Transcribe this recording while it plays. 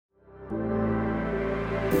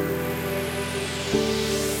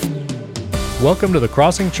Welcome to the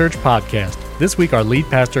Crossing Church Podcast. This week, our lead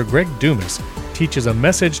pastor, Greg Dumas, teaches a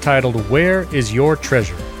message titled, Where is Your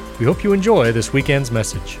Treasure? We hope you enjoy this weekend's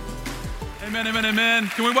message. Amen, amen, amen.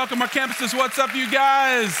 Can we welcome our campuses? What's up, you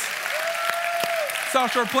guys?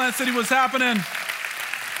 South Shore, Plant City, what's happening?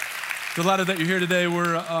 Delighted that you're here today.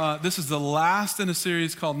 This is the last in a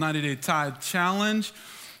series called 90-Day Tithe Challenge.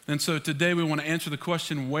 And so today we want to answer the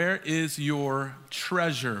question, where is your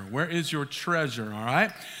treasure? Where is your treasure, all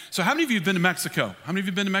right? So how many of you have been to Mexico? How many of you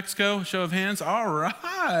have been to Mexico? Show of hands. All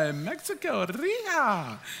right, Mexico,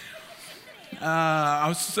 Ria.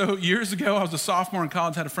 Years ago, I was a sophomore in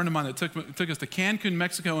college, had a friend of mine that took us to Cancun,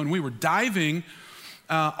 Mexico, and we were diving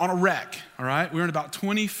on a wreck, all right? We were in about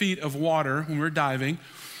 20 feet of water when we were diving.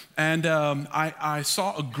 And I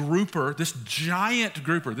saw a grouper, this giant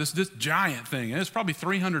grouper, this giant thing. It was probably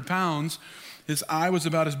 300 pounds. His eye was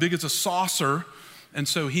about as big as a saucer. And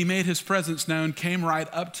so he made his presence known, came right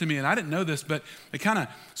up to me. And I didn't know this, but they kind of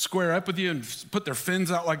square up with you and put their fins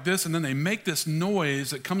out like this. And then they make this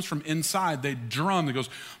noise that comes from inside. They drum, it goes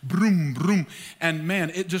broom, broom. And man,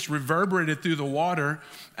 it just reverberated through the water.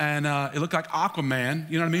 And it looked like Aquaman,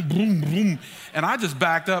 you know what I mean? Boom, boom. And I just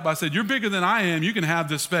backed up. I said, you're bigger than I am. You can have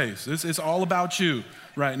this space. It's all about you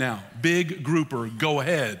right now. Big grouper, go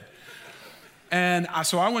ahead. And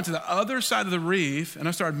so I went to the other side of the reef and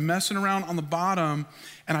I started messing around on the bottom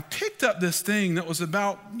and I picked up this thing that was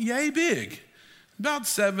about yay big, about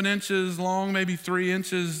 7 inches long, maybe 3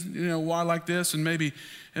 inches, wide like this, and maybe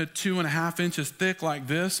 2.5 inches thick like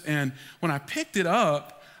this. And when I picked it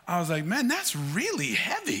up, I was like, man, that's really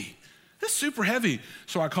heavy. That's super heavy.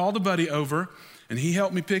 So I called a buddy over and he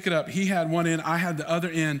helped me pick it up. He had one end, I had the other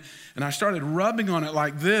end, and I started rubbing on it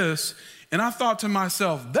like this. And I thought to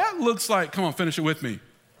myself, that looks like, come on, finish it with me.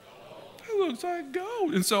 That looks like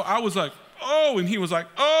gold. And so I was like, oh, and he was like,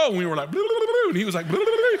 oh, and we were like, and he was like,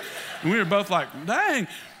 and we were both like, dang.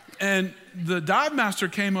 And the dive master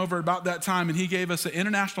came over about that time and he gave us an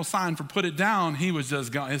international sign for put it down. He was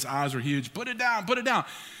just gone, his eyes were huge, put it down, put it down.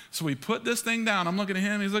 So we put this thing down. I'm looking at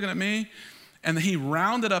him, he's looking at me. And he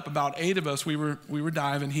rounded up about 8 of us. We were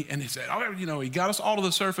diving. He said, oh, he got us all to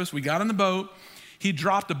the surface. We got in the boat. He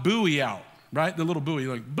dropped a buoy out, right? The little buoy,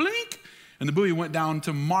 like blink. And the buoy went down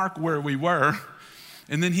to mark where we were.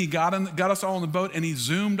 And then he got us all in the boat and he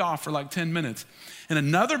zoomed off for like 10 minutes. And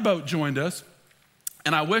another boat joined us.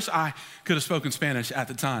 And I wish I could have spoken Spanish at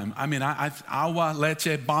the time. I mean, agua,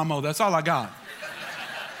 leche, vamos, that's all I got.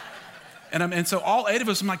 And so all 8 of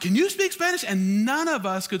us, I'm like, can you speak Spanish? And none of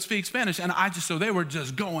us could speak Spanish. And so they were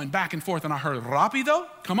just going back and forth. And I heard, rápido,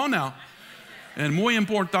 come on now. And muy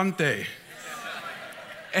importante.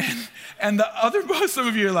 And the other boat, some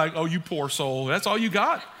of you are like, oh, you poor soul. That's all you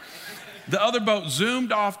got? The other boat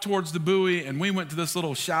zoomed off towards the buoy and we went to this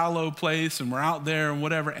little shallow place and we're out there and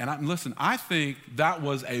whatever. And I think that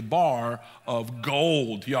was a bar of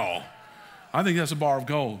gold, y'all. I think that's a bar of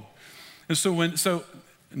gold. And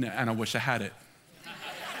and I wish I had it.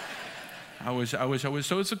 I wish.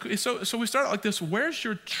 So we start like this. Where's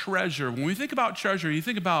your treasure? When we think about treasure, you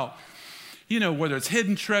think about, whether it's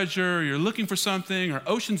hidden treasure, or you're looking for something, or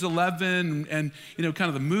Ocean's 11, and kind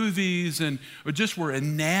of the movies, or just we're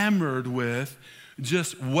enamored with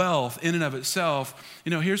just wealth in and of itself.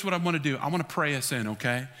 Here's what I want to do. I want to pray us in,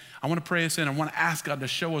 okay? I want to pray us in. I want to ask God to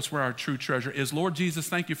show us where our true treasure is. Lord Jesus,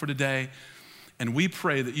 thank you for today. And we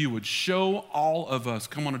pray that you would show all of us,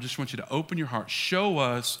 come on, I just want you to open your heart, show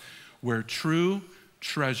us where true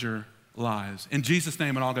treasure lies. In Jesus'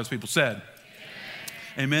 name, and all God's people said,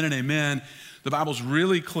 amen and amen. The Bible's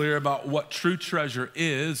really clear about what true treasure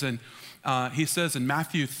is. And he says in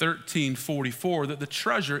Matthew 13:44 that the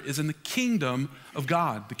treasure is in the kingdom of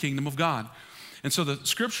God, the kingdom of God. And so the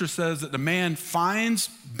scripture says that the man finds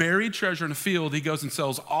buried treasure in a field. He goes and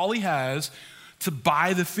sells all he has to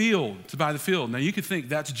buy the field. Now you could think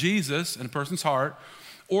that's Jesus in a person's heart,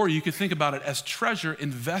 or you could think about it as treasure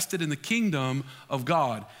invested in the kingdom of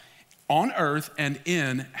God on earth and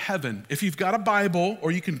in heaven. If you've got a Bible,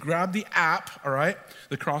 or you can grab the app, all right,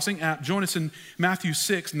 the Crossing app, join us in Matthew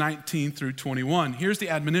 6:19 through 21. Here's the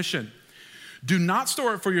admonition. Do not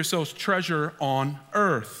store up for yourselves treasure on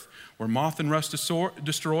earth, where moth and rust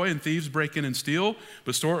destroy and thieves break in and steal,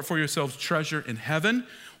 but store up for yourselves treasure in heaven,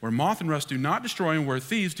 where moth and rust do not destroy and where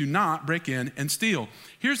thieves do not break in and steal.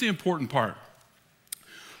 Here's the important part.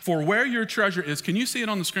 For where your treasure is, can you see it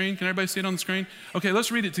on the screen? Can everybody see it on the screen? Okay,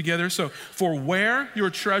 let's read it together. So, for where your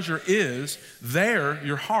treasure is, there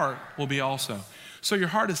your heart will be also. So your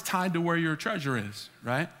heart is tied to where your treasure is,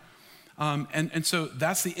 right? And so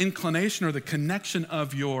that's the inclination or the connection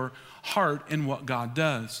of your heart in what God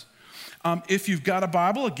does. If you've got a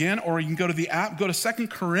Bible, again, or you can go to the app, go to 2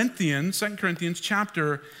 Corinthians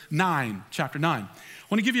chapter 9. I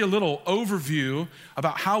want to give you a little overview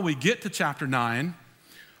about how we get to chapter 9.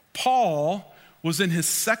 Paul was in his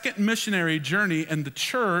second missionary journey, and the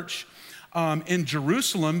church in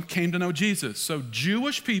Jerusalem came to know Jesus. So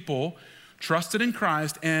Jewish people trusted in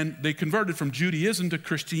Christ, and they converted from Judaism to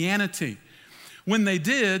Christianity. When they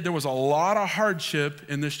did, there was a lot of hardship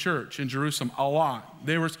in this church in Jerusalem, a lot.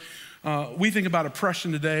 We think about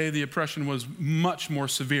oppression today. The oppression was much more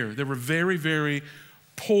severe. They were very, very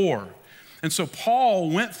poor. And so Paul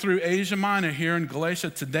went through Asia Minor here in Galatia.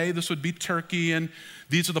 Today, this would be Turkey, and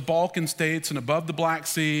these are the Balkan states, and above the Black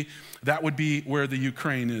Sea, that would be where the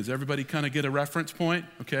Ukraine is. Everybody kind of get a reference point?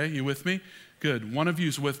 Okay, you with me? Good. One of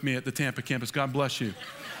you's with me at the Tampa campus. God bless you.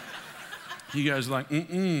 You guys are like,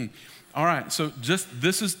 All right, so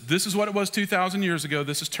this is what it was 2,000 years ago.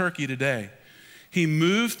 This is Turkey today. He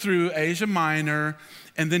moved through Asia Minor,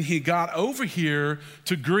 and then he got over here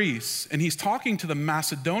to Greece, and he's talking to the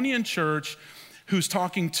Macedonian church who's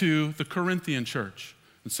talking to the Corinthian church.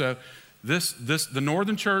 And so the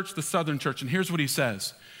northern church, the southern church, and here's what he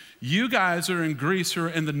says. You guys are in Greece who are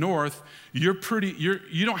in the north, you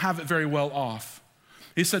don't have it very well off.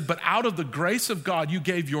 He said, but out of the grace of God, you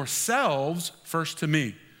gave yourselves first to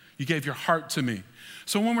me. You gave your heart to me.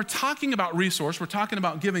 So when we're talking about resource, we're talking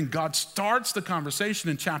about giving. God starts the conversation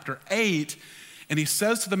in chapter 8, and he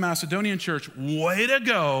says to the Macedonian church, way to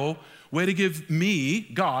go, way to give me,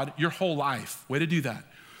 God, your whole life. Way to do that.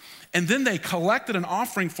 And then they collected an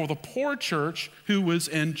offering for the poor church who was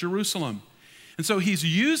in Jerusalem. And so he's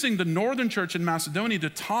using the northern church in Macedonia to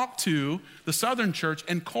talk to the southern church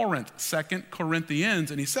in Corinth, 2 Corinthians.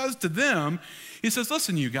 And he says to them, he says,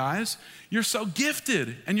 listen, you guys, you're so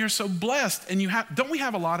gifted and you're so blessed. And don't we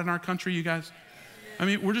have a lot in our country, you guys? I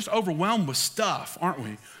mean, we're just overwhelmed with stuff, aren't we?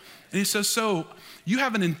 And he says, so you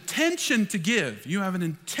have an intention to give. You have an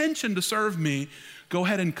intention to serve me. Go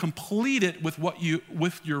ahead and complete it with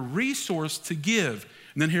with your resource to give.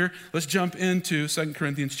 And then here, let's jump into 2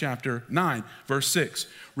 Corinthians chapter 9, verse 6.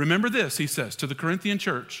 Remember this, he says, to the Corinthian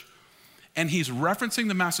church, and he's referencing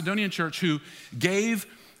the Macedonian church who gave,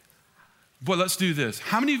 boy, let's do this.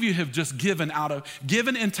 How many of you have just given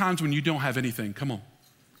in times when you don't have anything? Come on,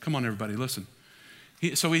 everybody, listen.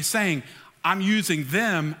 So he's saying, I'm using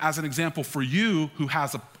them as an example for you who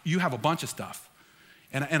you have a bunch of stuff.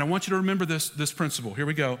 And I want you to remember this principle. Here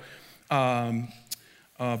we go.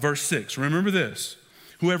 Verse 6, remember this.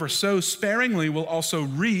 Whoever sows sparingly will also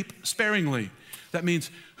reap sparingly. That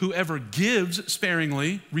means whoever gives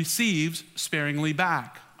sparingly receives sparingly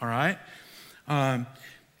back, all right? All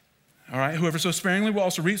right, whoever sows sparingly will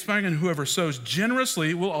also reap sparingly, and whoever sows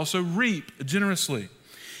generously will also reap generously.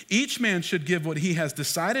 Each man should give what he has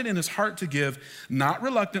decided in his heart to give, not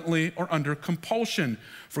reluctantly or under compulsion,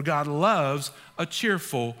 for God loves a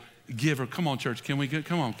cheerful giver. Come on, church, can we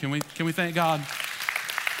thank God?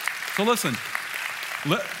 So listen.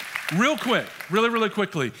 Real quick, really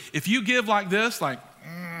quickly, if you give like this, how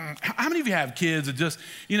many of you have kids that just,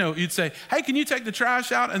 you'd say, hey, can you take the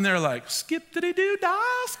trash out? And they're like, skip-diddy-doo-dah,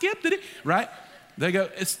 skip-diddy, right? They go,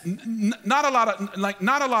 it's not a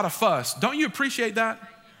lot of fuss. Don't you appreciate that?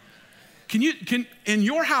 Can in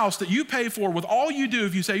your house that you pay for with all you do,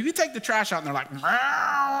 if you say, you take the trash out, and they're like,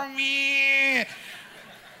 meh.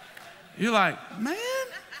 You're like, man,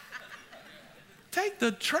 take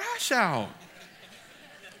the trash out.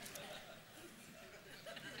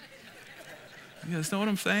 You guys know what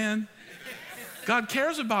I'm saying? God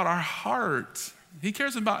cares about our heart. He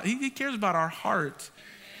cares about our heart.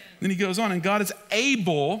 Then he goes on, and God is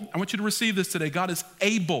able. I want you to receive this today. God is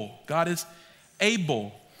able. God is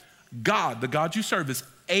able. God, the God you serve, is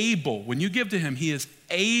able. When you give to him, he is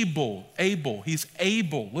able. He's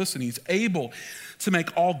able. Listen, he's able to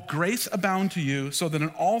make all grace abound to you, so that in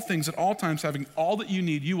all things, at all times, having all that you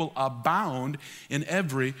need, you will abound in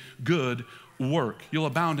every good work. You'll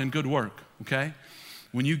abound in good work. Okay?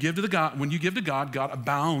 When you give to God, God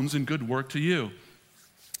abounds in good work to you.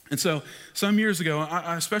 And so some years ago,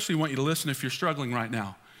 I especially want you to listen if you're struggling right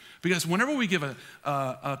now. Because whenever we give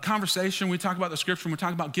a conversation, we talk about the scripture, we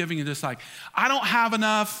talk about giving, and just like, I don't have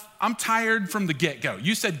enough, I'm tired from the get-go.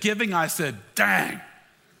 You said giving, I said, dang.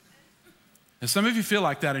 And some of you feel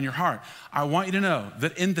like that in your heart. I want you to know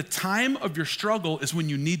that in the time of your struggle is when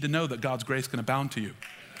you need to know that God's grace can abound to you.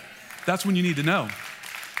 That's when you need to know.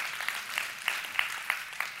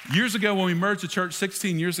 Years ago, when we merged the church,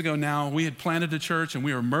 16 years ago now, we had planted a church and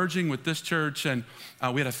we were merging with this church, and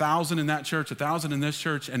we had 1,000 in that church, 1,000 in this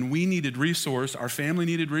church, and we needed resource. Our family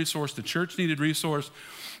needed resource. The church needed resource.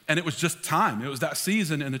 And it was just time. It was that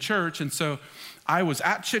season in the church. And so I was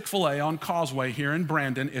at Chick-fil-A on Causeway here in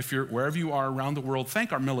Brandon. If you're wherever you are around the world,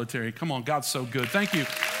 thank our military. Come on, God's so good. Thank you.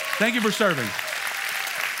 Thank you for serving.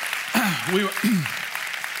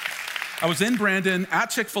 I was in Brandon at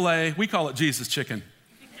Chick-fil-A. We call it Jesus Chicken.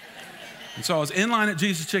 And so I was in line at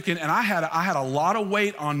Jesus Chicken, and I had a lot of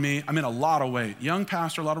weight on me. I mean, a lot of weight. Young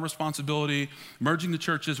pastor, a lot of responsibility, merging the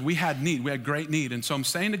churches. We had need. We had great need. And so I'm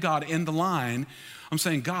saying to God in the line, I'm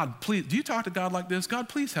saying, God, please, do you talk to God like this? God,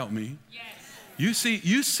 please help me. Yes. You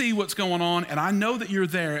see what's going on, and I know that you're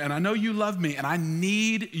there, and I know you love me, and I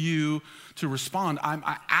need you to respond. I'm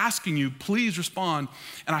asking you, please respond.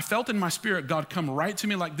 And I felt in my spirit, God come right to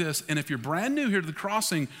me like this. And if you're brand new here to the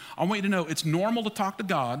crossing, I want you to know it's normal to talk to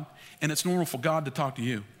God, and it's normal for God to talk to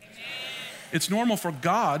you. It's normal for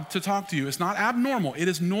God to talk to you. It's not abnormal. It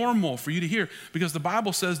is normal for you to hear, because the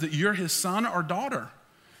Bible says that you're his son or daughter.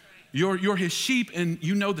 You're his sheep, and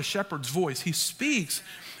you know the shepherd's voice. He speaks.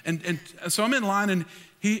 And so I'm in line, and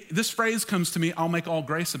this phrase comes to me, I'll make all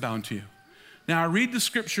grace abound to you. Now, I read the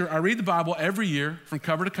scripture, I read the Bible every year from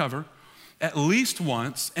cover to cover, at least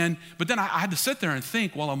once. But then I had to sit there and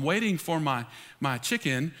think while I'm waiting for my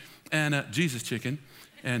chicken, and Jesus chicken,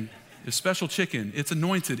 and it's special chicken. It's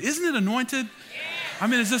anointed. Isn't it anointed? Yeah. I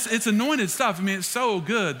mean, it's anointed stuff. I mean, it's so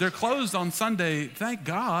good. They're closed on Sunday, thank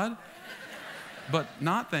God, but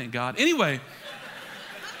not thank God. Anyway,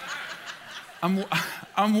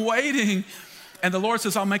 I'm waiting, and the Lord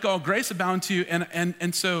says, I'll make all grace abound to you.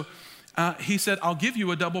 And so he said, I'll give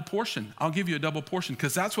you a double portion. I'll give you a double portion,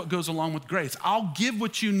 because that's what goes along with grace. I'll give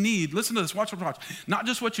what you need. Listen to this, watch. Not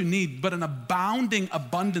just what you need, but an abounding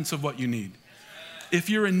abundance of what you need. If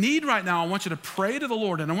you're in need right now, I want you to pray to the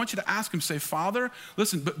Lord, and I want you to ask him, say, Father,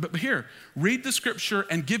 listen, but here, read the scripture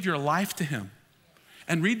and give your life to him.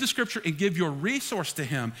 And read the scripture and give your resource to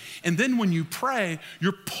him. And then when you pray,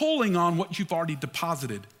 you're pulling on what you've already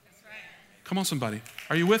deposited. That's right. Come on, somebody.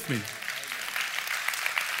 Are you with me?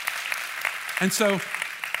 And so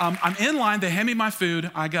I'm in line. They hand me my food.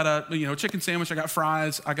 I got a chicken sandwich. I got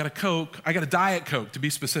fries. I got a Coke. I got a Diet Coke, to be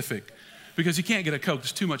specific, because you can't get a Coke.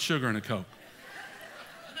 There's too much sugar in a Coke.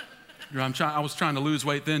 I was trying to lose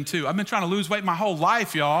weight then, too. I've been trying to lose weight my whole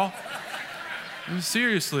life, y'all.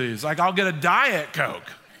 Seriously, it's like I'll get a Diet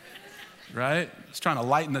Coke, right? It's trying to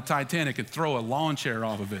lighten the Titanic and throw a lawn chair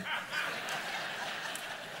off of it.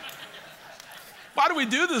 Why do we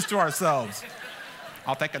do this to ourselves?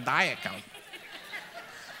 I'll take a Diet Coke.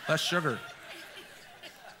 Less sugar.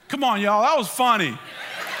 Come on, y'all, that was funny.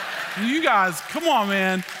 You guys, come on,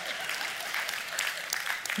 man.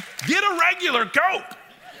 Get a regular Coke.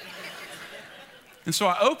 And so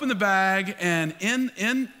I open the bag, and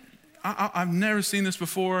I've never seen this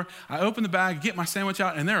before. I open the bag, get my sandwich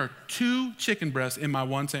out, and there are 2 chicken breasts in my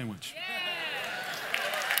one sandwich. Yeah.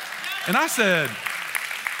 And I said,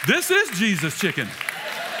 this is Jesus chicken.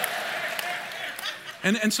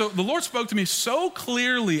 And so the Lord spoke to me so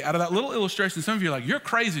clearly out of that little illustration. Some of you are like, you're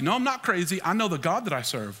crazy. No, I'm not crazy. I know the God that I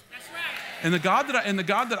serve. That's right. And the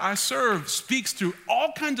God that I serve speaks through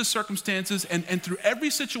all kinds of circumstances, and through every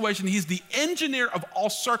situation. He's the engineer of all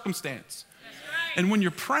circumstance. And when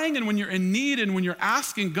you're praying, and when you're in need, and when you're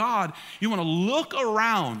asking God, you want to look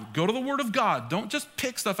around. Go to the Word of God. Don't just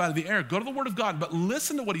pick stuff out of the air. Go to the Word of God, but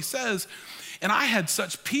listen to what he says. And I had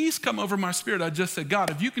such peace come over my spirit. I just said, God,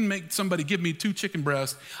 if you can make somebody give me 2 chicken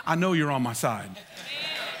breasts, I know you're on my side.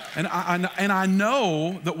 And I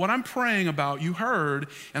know that what I'm praying about, you heard.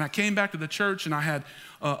 And I came back to the church, and I had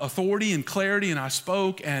authority and clarity, and I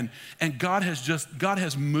spoke, and God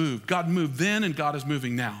has moved. God moved then, and God is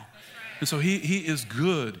moving now. And so he is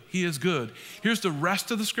good. He is good. Here's the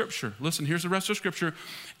rest of the scripture. Listen, here's the rest of the scripture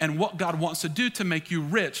and what God wants to do to make you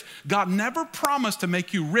rich. God never promised to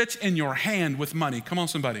make you rich in your hand with money. Come on,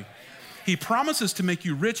 somebody. He promises to make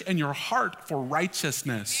you rich in your heart for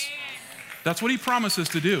righteousness. That's what he promises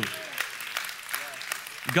to do.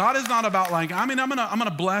 God is not about like, I'm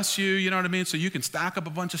gonna bless you, you know what I mean, so you can stack up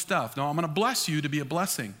a bunch of stuff. No, I'm gonna bless you to be a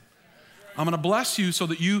blessing. I'm going to bless you so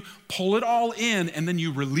that you pull it all in, and then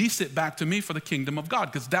you release it back to me for the kingdom of God,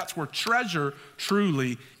 because that's where treasure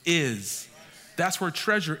truly is. That's where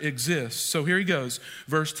treasure exists. So here he goes,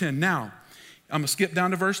 verse 10. Now, I'm going to skip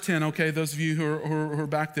down to verse 10, okay, those of you who are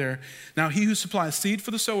back there. Now, he who supplies seed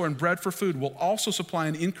for the sower and bread for food will also supply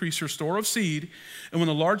and increase your store of seed, and will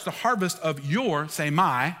enlarge the harvest of your, say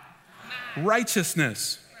my,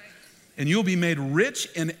 righteousness. And you'll be made rich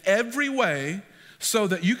in every way, so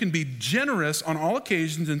that you can be generous on all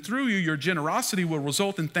occasions, and through you, your generosity will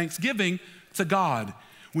result in thanksgiving to God.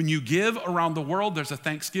 When you give around the world, there's a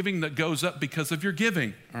thanksgiving that goes up because of your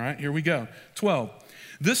giving. All right, here we go. 12.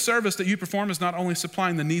 This service that you perform is not only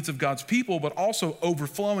supplying the needs of God's people, but also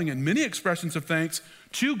overflowing in many expressions of thanks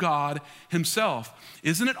to God himself.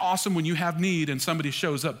 Isn't it awesome when you have need and somebody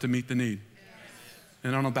shows up to meet the need? Yes.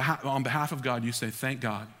 And on behalf of God, you say, thank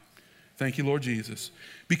God. Thank you, Lord Jesus.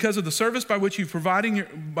 Because of the service by which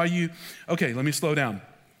okay, let me slow down.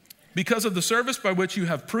 Because of the service by which you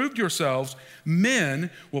have proved yourselves, men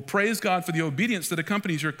will praise God for the obedience that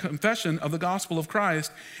accompanies your confession of the gospel of Christ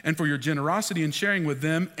and for your generosity in sharing with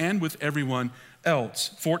them and with everyone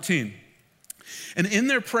else. 14. And in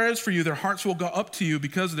their prayers for you, their hearts will go up to you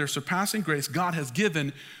because of their surpassing grace God has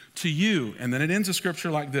given to you. And then it ends the scripture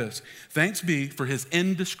like this. Thanks be for his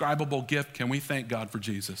indescribable gift. Can we thank God for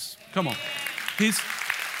Jesus? Come on.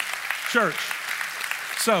 Church.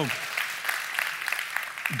 So,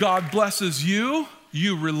 God blesses you.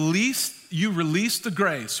 You release the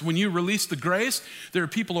grace. When you release the grace, there are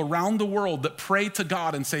people around the world that pray to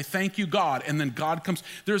God and say, thank you, God. And then God comes.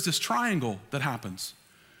 There's this triangle that happens.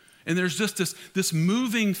 And there's just this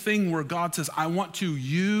moving thing where God says, I want to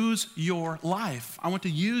use your life. I want to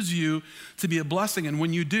use you to be a blessing. And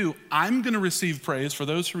when you do, I'm going to receive praise for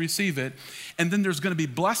those who receive it. And then there's going to be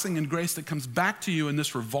blessing and grace that comes back to you in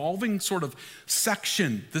this revolving sort of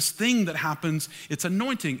section, this thing that happens. It's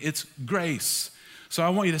anointing. It's grace. So I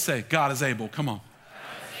want you to say, God is able. Come on.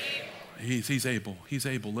 He's able. He's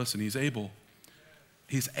able. Listen, he's able.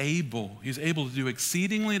 He's able. He's able to do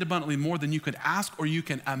exceedingly and abundantly more than you could ask or you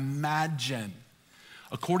can imagine,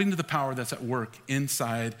 according to the power that's at work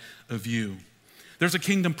inside of you. There's a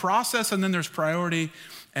kingdom process and then there's priority.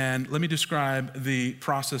 And let me describe the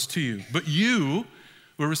process to you. But you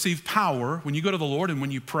will receive power when you go to the Lord and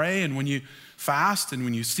when you pray and when you fast and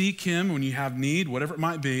when you seek him, when you have need, whatever it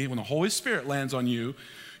might be, when the Holy Spirit lands on you,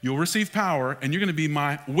 you'll receive power and you're going to be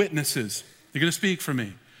my witnesses. You're going to speak for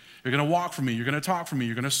me. You're going to walk for me. You're going to talk for me.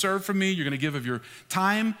 You're going to serve for me. You're going to give of your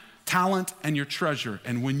time, talent, and your treasure.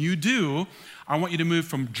 And when you do, I want you to move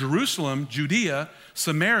from Jerusalem, Judea,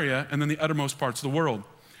 Samaria, and then the uttermost parts of the world.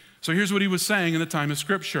 So here's what he was saying in the time of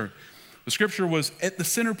Scripture. The Scripture was at the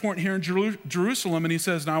center point here in Jerusalem, and he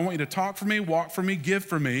says, now I want you to talk for me, walk for me, give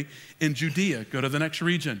for me in Judea. Go to the next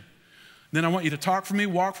region. Then I want you to talk for me,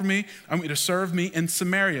 walk for me. I want you to serve me in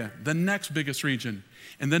Samaria, the next biggest region.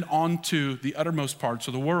 And then on to the uttermost parts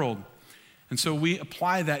of the world. And so we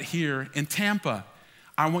apply that here in Tampa.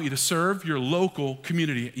 I want you to serve your local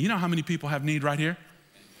community. You know how many people have need right here?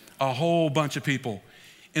 A whole bunch of people.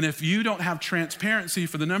 And if you don't have transparency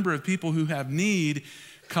for the number of people who have need,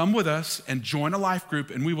 come with us and join a life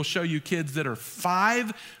group and we will show you kids that are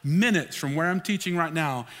 5 minutes from where I'm teaching right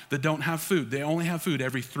now that don't have food. They only have food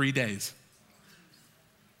every 3 days.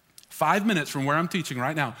 5 minutes from where I'm teaching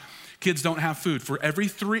right now. Kids don't have food. For every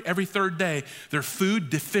third day, they're food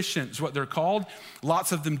deficient is what they're called.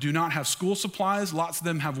 Lots of them do not have school supplies. Lots of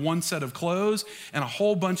them have one set of clothes. And a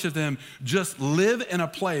whole bunch of them just live in a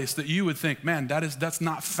place that you would think, man, that's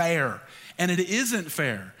not fair. And it isn't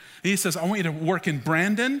fair. He says, I want you to work in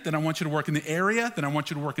Brandon. Then I want you to work in the area. Then I want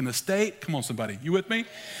you to work in the state. Come on, somebody. You with me?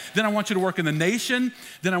 Then I want you to work in the nation.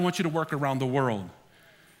 Then I want you to work around the world.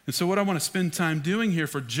 And so what I want to spend time doing here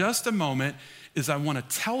for just a moment is I want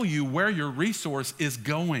to tell you where your resource is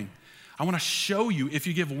going. I want to show you, if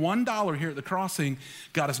you give $1 here at the crossing,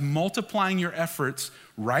 God is multiplying your efforts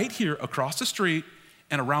right here across the street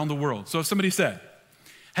and around the world. So if somebody said,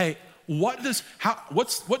 hey, what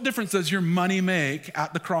difference does your money make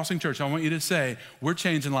at the Crossing Church? I want you to say, we're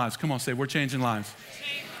changing lives. Come on, say, we're changing lives.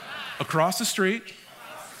 Across the street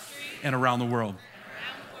and around the world.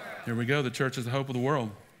 Here we go. The church is the hope of the world.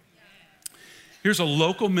 Here's a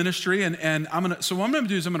local ministry, and what I'm gonna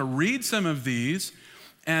do is I'm gonna read some of these,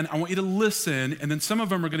 and I want you to listen, and then some of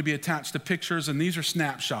them are gonna be attached to pictures, and these are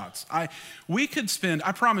snapshots. I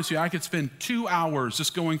promise you, I could spend 2 hours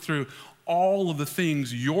just going through all of the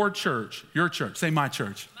things your church, say my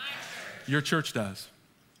church. Your church does.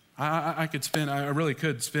 I really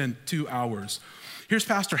could spend 2 hours. Here's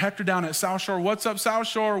Pastor Hector down at South Shore. What's up, South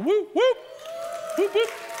Shore? Whoop, whoop, whoop, whoop.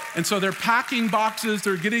 And so they're packing boxes,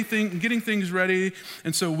 they're getting things ready.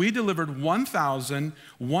 And so we delivered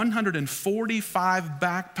 1,145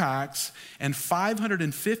 backpacks and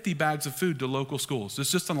 550 bags of food to local schools. This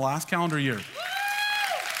is just in the last calendar year.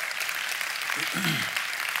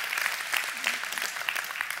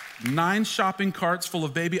 9 shopping carts full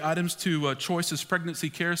of baby items to Choices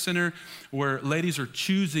Pregnancy Care Center, where ladies are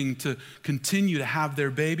choosing to continue to have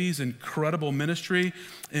their babies. Incredible ministry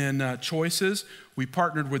in Choices. We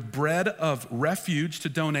partnered with Bread of Refuge to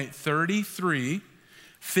donate 33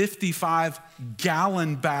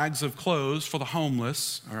 55-gallon bags of clothes for the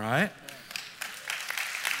homeless, all right?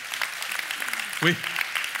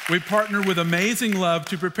 We partner with Amazing Love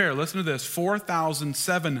to prepare, listen to this,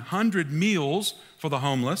 4,700 meals for the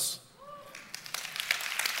homeless.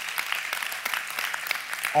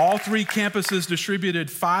 All 3 campuses distributed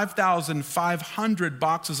 5,500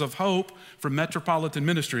 boxes of hope from Metropolitan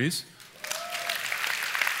Ministries.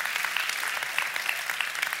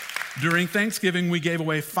 During Thanksgiving, we gave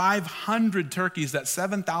away 500 turkeys. That's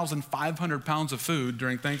 7,500 pounds of food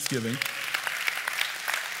during Thanksgiving.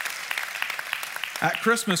 At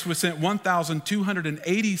Christmas, we sent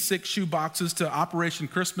 1,286 shoe boxes to Operation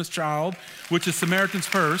Christmas Child, which is Samaritan's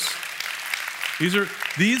Purse.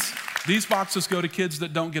 These boxes go to kids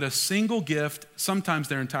that don't get a single gift, sometimes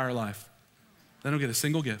their entire life. They don't get a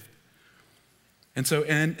single gift. And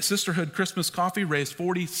Sisterhood Christmas Coffee raised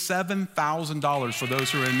 $47,000 for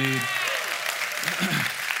those who are in need.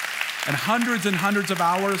 And hundreds and hundreds of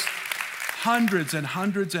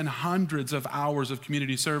hours of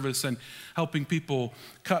community service and helping people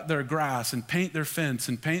cut their grass and paint their fence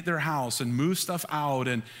and paint their house and move stuff out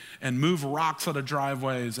and move rocks out of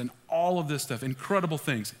driveways and all of this stuff. Incredible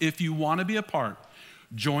things. If you want to be a part,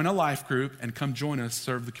 join a life group and come join us,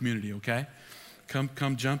 serve the community, okay?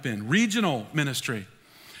 Come jump in. Regional ministry.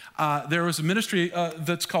 There was a ministry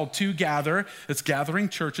that's called To Gather. It's gathering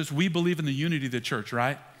churches. We believe in the unity of the church,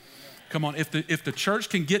 right? Come on, if the church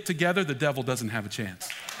can get together, the devil doesn't have a chance.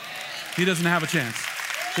 He doesn't have a chance.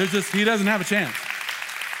 He doesn't have a chance.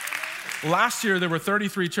 Last year, there were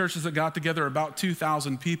 33 churches that got together, about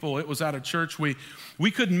 2,000 people. It was at a church. We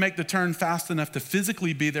couldn't make the turn fast enough to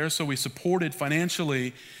physically be there, so we supported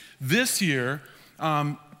financially. This year,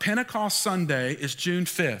 Pentecost Sunday is June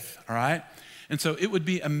 5th, all right? And so it would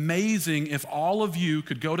be amazing if all of you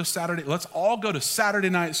could go to Saturday. Let's all go to Saturday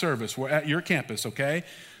night service. We're at your campus, okay?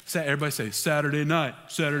 Everybody say, Saturday night,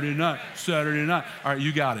 Saturday night, Saturday night. All right,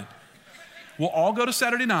 you got it. We'll all go to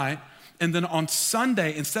Saturday night, and then on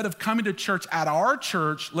Sunday, instead of coming to church at our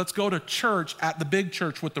church, let's go to church at the big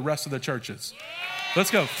church with the rest of the churches.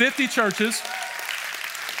 Let's go, 50 churches.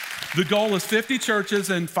 The goal is 50 churches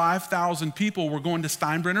and 5,000 people. We're going to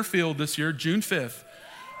Steinbrenner Field this year, June 5th,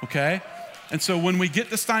 okay? And so when we get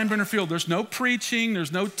to Steinbrenner Field, there's no preaching,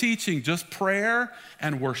 there's no teaching, just prayer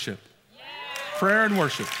and worship. Prayer and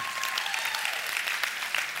worship.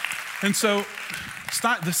 And so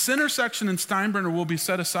the center section in Steinbrenner will be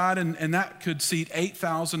set aside, and that could seat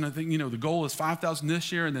 8,000. I think, the goal is 5,000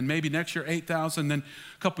 this year, and then maybe next year 8,000, then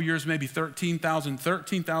a couple years maybe 13,000,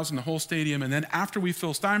 the whole stadium. And then after we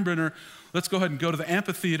fill Steinbrenner, let's go ahead and go to the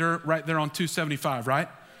amphitheater right there on 275, right?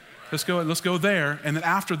 Let's go there, and then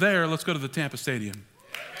after there, let's go to the Tampa Stadium.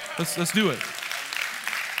 Let's do it.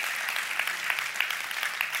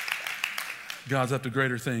 God's up to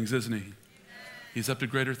greater things, isn't he? He's up to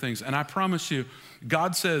greater things. And I promise you,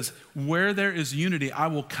 God says, where there is unity, I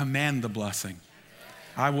will command the blessing.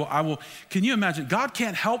 I will. Can you imagine? God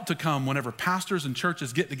can't help to come whenever pastors and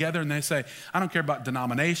churches get together and they say, I don't care about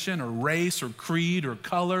denomination or race or creed or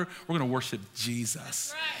color. We're going to worship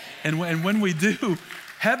Jesus. And when we do,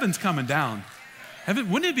 heaven's coming down.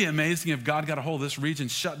 Wouldn't it be amazing if God got a hold of this region,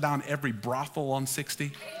 shut down every brothel on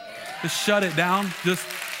 60? Just shut it down. Just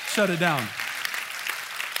shut it down.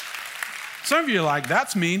 Some of you are like,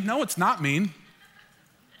 that's mean. No, it's not mean.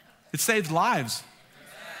 It saves lives.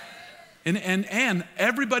 And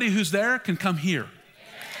everybody who's there can come here.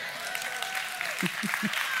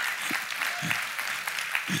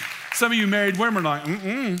 Some of you married women are like,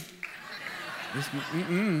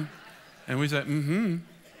 And we say,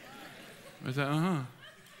 We say,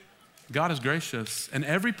 God is gracious. And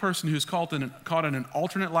every person who's caught in an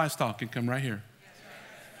alternate lifestyle can come right here.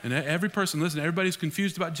 And every person, listen, everybody's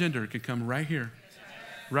confused about gender can come right here.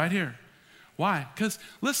 Right here. Why? Because,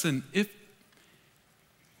 listen, if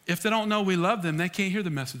they don't know we love them, they can't hear the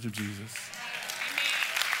message of Jesus.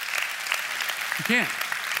 You can't.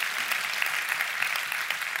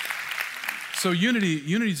 So unity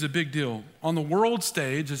is a big deal. On the world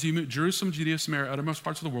stage, as you move Jerusalem, Judea, Samaria, uttermost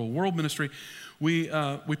parts of the world ministry, we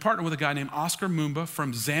partner with a guy named Oscar Mumba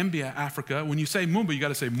from Zambia, Africa. When you say Mumba, you got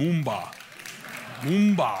to say Mumba.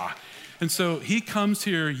 Mumba. And so he comes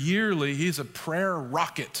here yearly. He's a prayer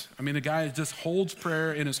rocket. I mean, the guy just holds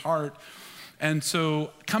prayer in his heart. And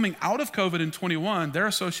so coming out of COVID in 21, they're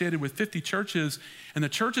associated with 50 churches, and the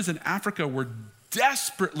churches in Africa were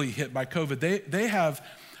desperately hit by COVID. They have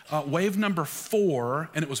wave number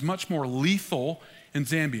 4, and it was much more lethal in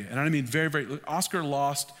Zambia. And I mean very, very, Oscar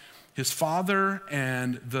lost his father,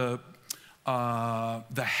 and the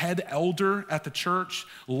head elder at the church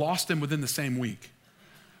lost him within the same week.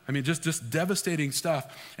 I mean, just devastating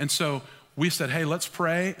stuff. And so we said, hey, let's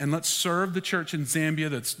pray and let's serve the church in Zambia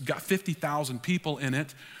that's got 50,000 people in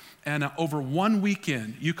it. And over one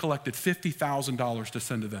weekend, you collected $50,000 to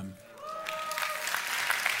send to them.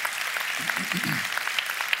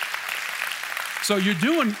 So you're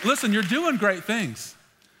doing great things.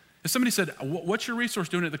 If somebody said, what's your resource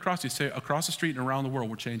doing at the cross? You say, across the street and around the world,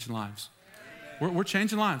 we're changing lives. We're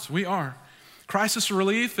changing lives. We are. Crisis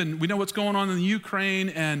relief, and we know what's going on in the Ukraine,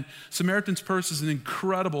 and Samaritan's Purse is an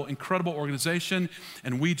incredible, incredible organization,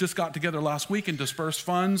 and we just got together last week and dispersed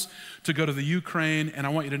funds to go to the Ukraine, and I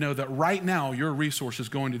want you to know that right now, your resource is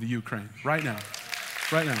going to the Ukraine, right now.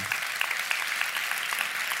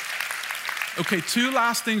 Okay, two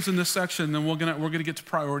last things in this section, then we're gonna get to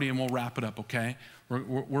priority and we'll wrap it up, okay?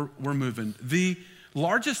 We're moving. The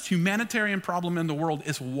largest humanitarian problem in the world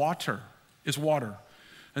is water.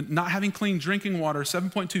 And not having clean drinking water.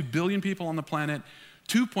 7.2 billion people on the planet,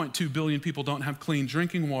 2.2 billion people don't have clean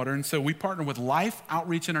drinking water. And so we partner with Life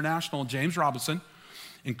Outreach International, James Robinson,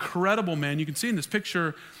 incredible man. You can see in this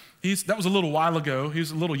picture, that was a little while ago. He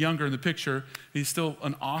was a little younger in the picture. He's still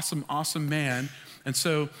an awesome, awesome man. And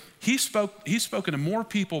so he's spoken to more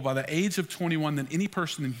people by the age of 21 than any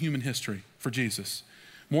person in human history for Jesus.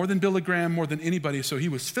 More than Billy Graham, more than anybody. So he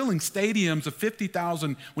was filling stadiums of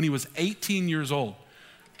 50,000 when he was 18 years old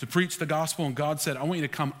to preach the gospel. And God said, I want you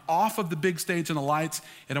to come off of the big stage and the lights,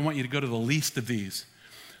 and I want you to go to the least of these.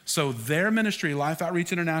 So their ministry, Life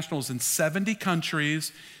Outreach International, is in 70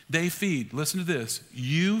 countries. They feed, listen to this,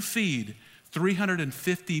 you feed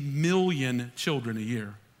 350 million children a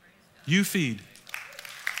year. You feed.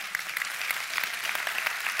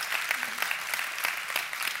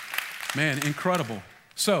 Man, incredible.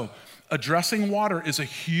 So addressing water is a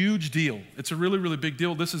huge deal. It's a really, really big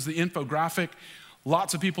deal. This is the infographic.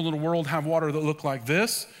 Lots of people in the world have water that look like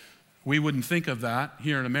this. We wouldn't think of that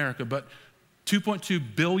here in America, but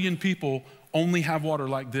 2.2 billion people only have water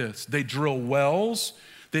like this. They drill wells,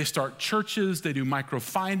 they start churches, they do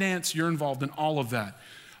microfinance. You're involved in all of that.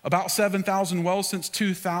 About 7,000 wells since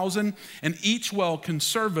 2000, and each well can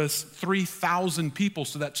service 3,000 people,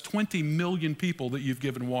 so that's 20 million people that you've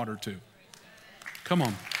given water to. Come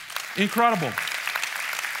on. Incredible.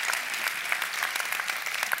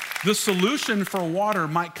 The solution for water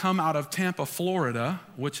might come out of Tampa, Florida,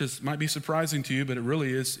 which might be surprising to you, but it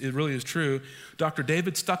really is true. Dr.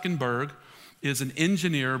 David Stuckenberg is an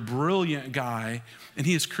engineer, brilliant guy, and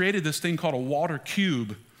he has created this thing called a water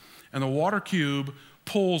cube. And the water cube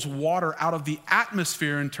pulls water out of the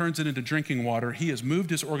atmosphere and turns it into drinking water. He has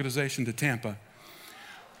moved his organization to Tampa.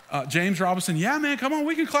 James Robinson, yeah, man, come on,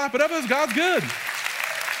 we can clap it up as God's good.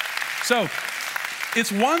 So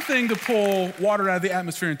it's one thing to pull water out of the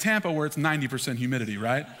atmosphere in Tampa where it's 90% humidity,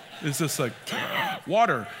 right? It's just like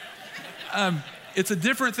water. It's a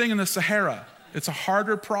different thing in the Sahara. It's a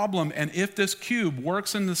harder problem, and if this cube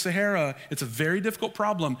works in the Sahara, it's a very difficult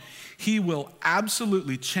problem. He will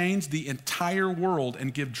absolutely change the entire world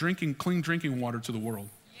and give clean drinking water to the world.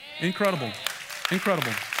 Yeah. Incredible.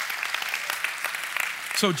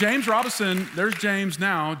 So James Robinson, there's James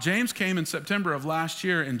now. James came in September of last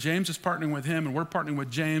year, and James is partnering with him, and we're partnering with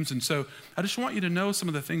James. And so I just want you to know some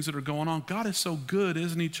of the things that are going on. God is so good,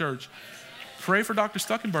 isn't he, church? Pray for Dr.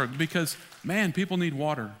 Stuckenberg because, man, people need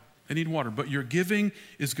water. They need water, but your giving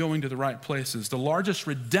is going to the right places. The largest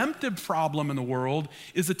redemptive problem in the world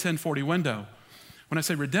is the 1040 window. When I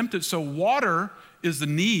say redemptive, so water is the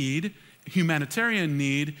need, humanitarian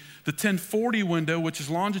need. The 1040 window, which is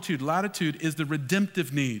longitude, latitude, is the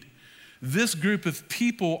redemptive need. This group of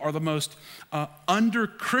people are the most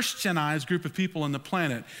under-Christianized group of people on the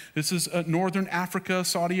planet. This is Northern Africa,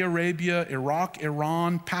 Saudi Arabia, Iraq,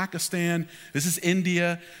 Iran, Pakistan. This is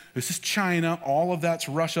India. This is China. All of that's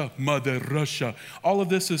Russia, Mother Russia. All of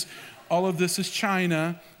this is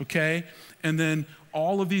China, okay? And then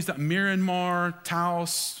all of these, Myanmar,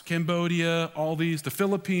 Laos, Cambodia, all these, the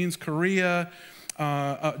Philippines, Korea,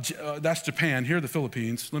 that's Japan. Here are the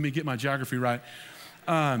Philippines. Let me get my geography right.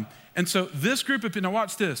 And so this group of people, now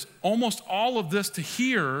watch this, almost all of this to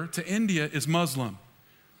here, to India, is Muslim.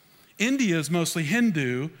 India is mostly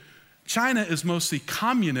Hindu. China is mostly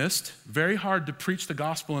communist. Very hard to preach the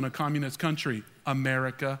gospel in a communist country.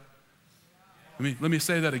 America. Let me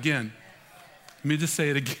say that again. Let me just say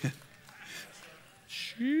it again.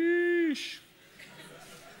 Sheesh.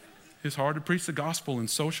 It's hard to preach the gospel in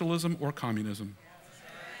socialism or communism.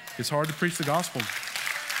 It's hard to preach the gospel.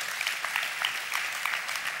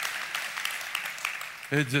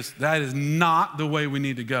 That is not the way we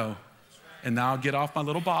need to go. And now I'll get off my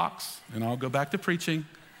little box and I'll go back to preaching.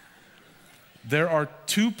 There are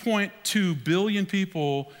 2.2 billion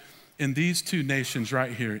people in these two nations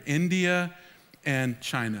right here, India and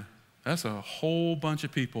China. That's a whole bunch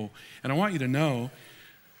of people. And I want you to know,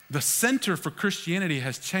 the center for Christianity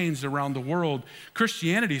has changed around the world.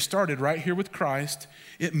 Christianity started right here with Christ.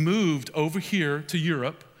 It moved over here to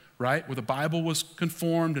Europe, right, where the Bible was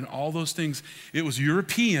conformed and all those things. It was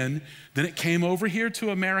European. Then it came over here to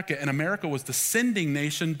America, and America was the sending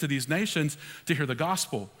nation to these nations to hear the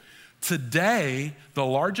gospel. Today, the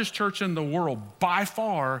largest church in the world by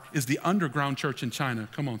far is the underground church in China.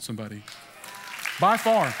 Come on, somebody. By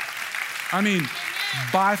far. I mean,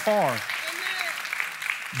 by far.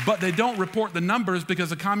 But they don't report the numbers because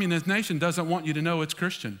the communist nation doesn't want you to know it's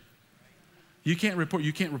Christian. You can't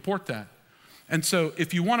report that. And so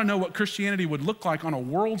if you want to know what Christianity would look like on a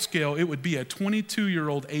world scale, it would be a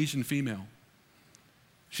 22-year-old Asian female.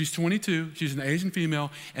 She's 22, she's an Asian female,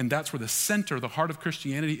 and that's where the center, the heart of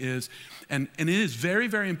Christianity is. And it is very,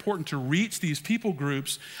 very important to reach these people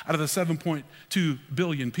groups out of the 7.2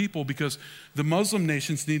 billion people, because the Muslim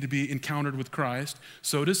nations need to be encountered with Christ.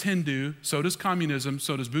 So does Hindu, so does communism,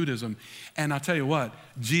 so does Buddhism. And I'll tell you what,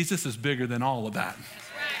 Jesus is bigger than all of that.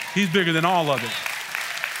 He's bigger than all of it.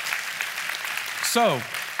 So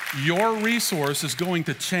your resource is going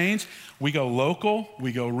to change. We go local,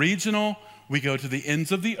 we go regional, we go to the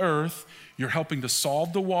ends of the earth. You're helping to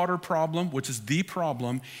solve the water problem, which is the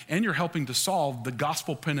problem, and you're helping to solve the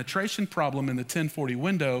gospel penetration problem in the 1040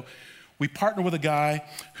 window. We partner with a guy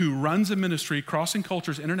who runs a ministry, Crossing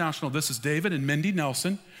Cultures International. This is David and Mindy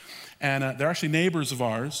Nelson, and they're actually neighbors of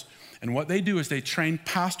ours. And what they do is they train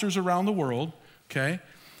pastors around the world, okay?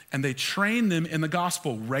 And they train them in the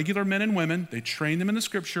gospel, regular men and women. They train them in the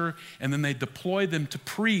scripture, and then they deploy them to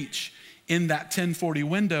preach in that 1040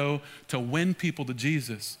 window to win people to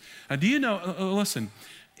Jesus. Now, do you know, listen,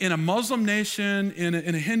 in a Muslim nation, in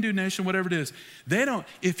a Hindu nation, whatever it is, they don't,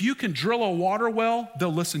 if you can drill a water well,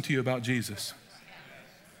 they'll listen to you about Jesus.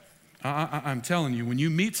 I'm telling you, when you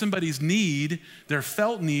meet somebody's need, their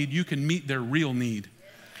felt need, you can meet their real need.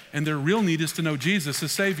 And their real need is to know Jesus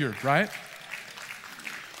as Savior, right?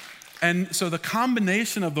 And so the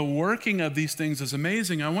combination of the working of these things is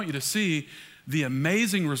amazing. I want you to see the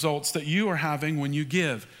amazing results that you are having when you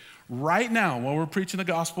give. Right now, while we're preaching the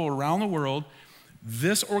gospel around the world,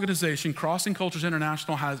 this organization, Crossing Cultures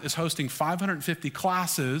International, is hosting 550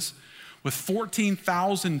 classes with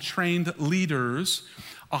 14,000 trained leaders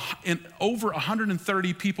in over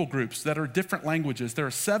 130 people groups that are different languages. There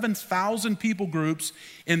are 7,000 people groups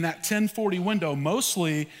in that 1040 window,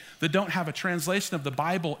 mostly that don't have a translation of the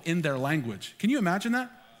Bible in their language. Can you imagine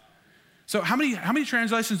that? So how many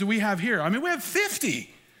translations do we have here? I mean, we have 50.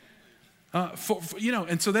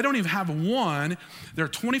 And so they don't even have one. There are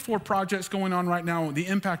 24 projects going on right now. The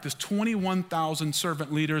impact is 21,000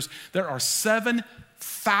 servant leaders. There are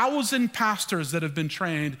 7,000 pastors that have been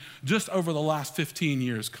trained just over the last 15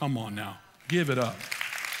 years. Come on now, give it up.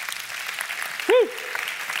 Woo!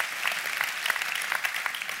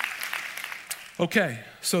 Okay,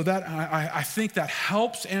 so that I think that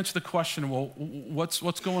helps answer the question, well, what's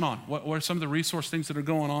going on? What are some of the resource things that are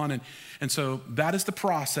going on? And so that is the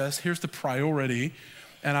process. Here's the priority.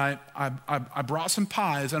 And I brought some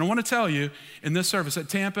pies. And I want to tell you, in this service at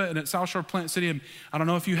Tampa and at South Shore Plant City, I don't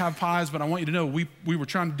know if you have pies, but I want you to know we were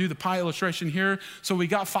trying to do the pie illustration here. So we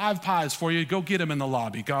got 5 pies for you. Go get them in the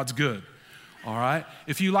lobby. God's good. All right?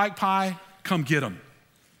 If you like pie, come get them.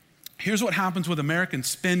 Here's what happens with American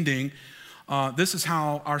spending. This is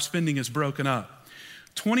how our spending is broken up.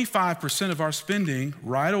 25% of our spending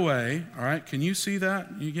right away, all right, can you see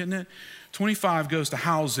that? You getting it? 25 goes to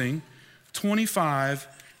housing, 25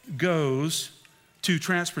 goes to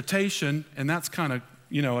transportation, and that's kind of,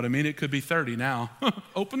 you know what I mean? It could be 30 now.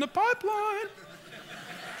 Open the pipeline.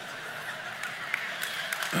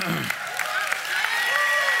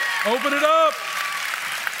 Open it up.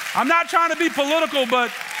 I'm not trying to be political,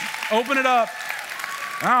 but open it up.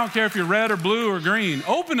 I don't care if you're red or blue or green.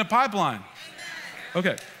 Open the pipeline.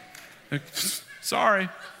 Okay. Sorry.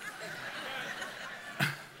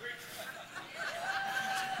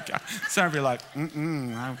 Some of you are like,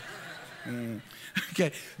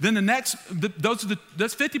 Okay. Then the next,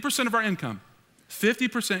 that's 50% of our income.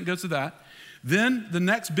 50% goes to that. Then the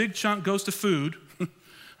next big chunk goes to food.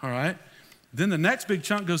 All right. Then the next big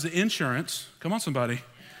chunk goes to insurance. Come on, somebody.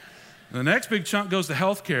 The next big chunk goes to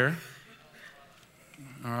health care.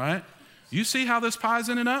 All right. You see how this pie's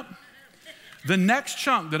ending up? The next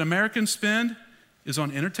chunk that Americans spend is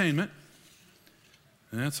on entertainment.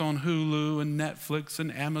 And that's on Hulu and Netflix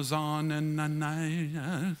and Amazon and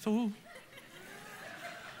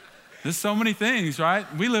there's so many things, right?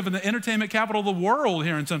 We live in the entertainment capital of the world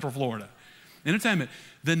here in Central Florida. Entertainment.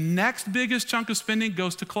 The next biggest chunk of spending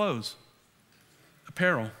goes to clothes,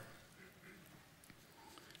 apparel.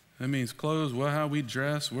 That means clothes, how we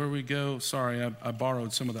dress, where we go. Sorry, I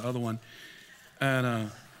borrowed some of the other one.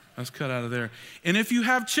 And that's cut out of there. And if you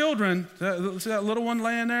have children, see that little one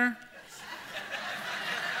laying there?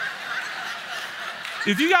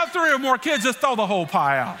 If you got 3 or more kids, just throw the whole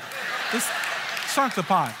pie out. Just chunk the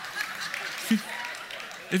pie.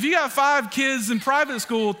 If you got 5 kids in private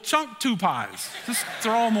school, chunk 2 pies. Just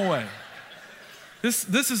throw them away.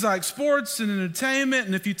 This is like sports and entertainment,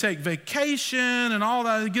 and if you take vacation and all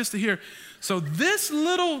that, it gets to here. So this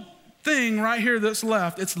little thing right here that's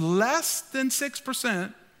left, it's less than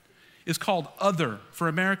 6%, is called other for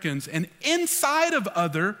Americans. And inside of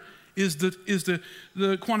other is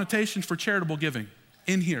the quantitation for charitable giving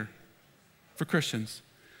in here for Christians.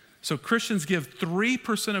 So Christians give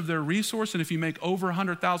 3% of their resource, and if you make over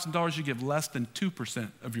 $100,000, you give less than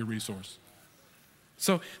 2% of your resource.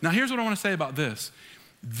 So now here's what I want to say about this.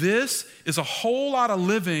 This is a whole lot of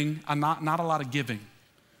living and not a lot of giving.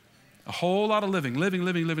 A whole lot of living.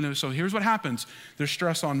 So here's what happens. There's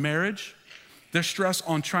stress on marriage. There's stress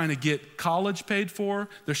on trying to get college paid for.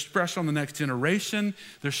 There's stress on the next generation.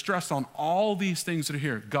 There's stress on all these things that are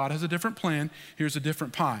here. God has a different plan. Here's a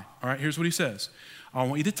different pie. All right, here's what he says. I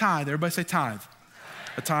want you to tithe. Everybody say tithe.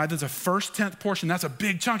 A tithe is a 1/10 portion. That's a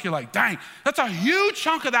big chunk. You're like, dang, that's a huge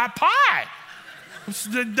chunk of that pie.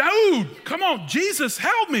 Dude, come on, Jesus,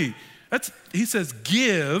 help me. He says,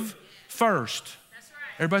 give first. That's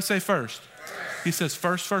right. Everybody say first. He says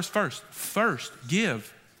first. First,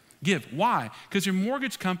 give. Why? Because your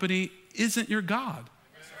mortgage company isn't your God.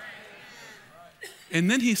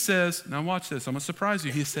 And then he says, now watch this, I'm going to surprise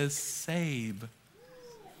you. He says, save.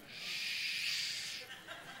 Shh.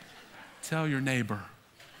 Tell your neighbor.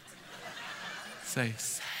 Say,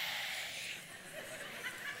 save.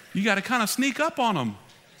 You got to kind of sneak up on them.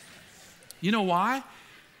 You know why?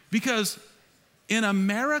 Because in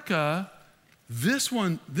America,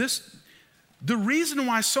 the reason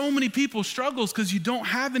why so many people struggle is because you don't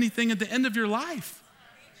have anything at the end of your life.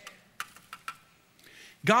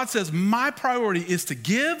 God says, my priority is to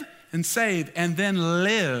give and save and then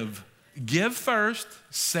live. Give first,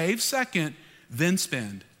 save second, then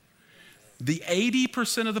spend. The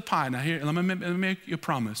 80% of the pie, now here, let me make you a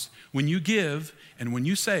promise. When you give and when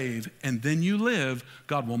you save and then you live,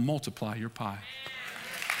 God will multiply your pie.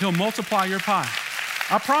 He'll multiply your pie.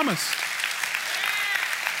 I promise.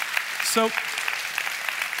 So,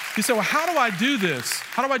 you say, well, how do I do this?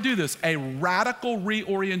 How do I do this? A radical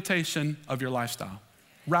reorientation of your lifestyle.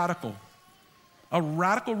 Radical. A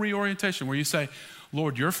radical reorientation where you say,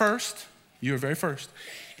 Lord, you're first. You're very first.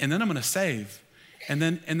 And then I'm going to save. And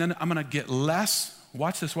then I'm going to get less.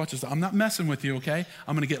 Watch this. I'm not messing with you, okay?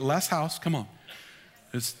 I'm going to get less house. Come on.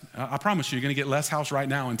 I promise you're going to get less house right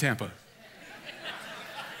now in Tampa.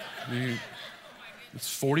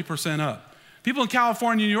 It's 40% up. People in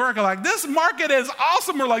California, New York are like, this market is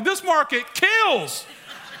awesome. We're like, this market kills.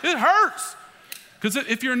 It hurts. Because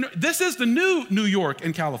this is the new New York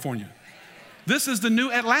and California. This is the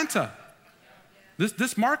new Atlanta.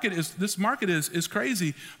 This market is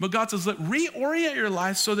crazy. But God says, reorient your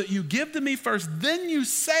life so that you give to me first, then you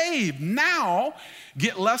save. Now,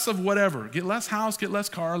 get less of whatever. Get less house, get less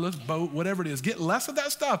car, less boat, whatever it is. Get less of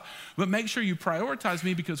that stuff. But make sure you prioritize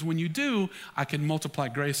me, because when you do, I can multiply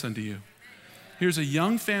grace unto you. Here's a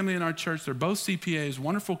young family in our church. They're both CPAs,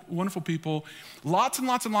 wonderful, wonderful people. Lots and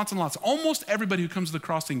lots and lots and lots. Almost everybody who comes to the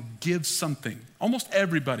crossing gives something. Almost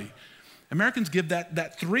everybody. Americans give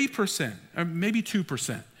that 3%, or maybe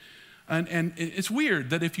 2%. And it's weird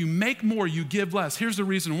that if you make more, you give less. Here's the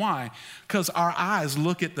reason why. Because our eyes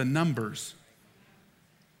look at the numbers.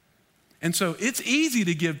 And so it's easy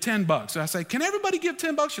to give $10. So I say, can everybody give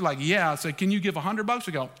 $10? You're like, yeah. I say, can you give $100?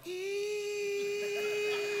 We go,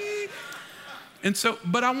 And so,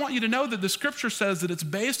 but I want you to know that the scripture says that it's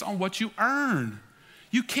based on what you earn.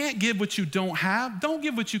 You can't give what you don't have. Don't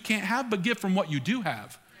give what you can't have, but give from what you do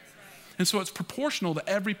have. And so it's proportional to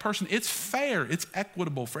every person. It's fair. It's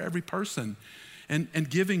equitable for every person. And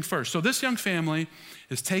giving first. So this young family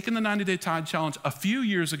is taking the 90-day tithe challenge a few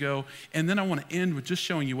years ago, and then I want to end with just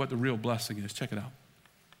showing you what the real blessing is. Check it out.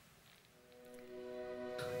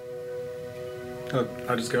 Oh,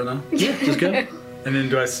 I'll just go now? Yeah, just go. And then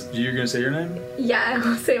you're going to say your name? Yeah,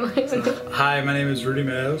 I'll say my name. Hi, my name is Rudy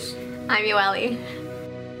Meadows. I'm Yoeli.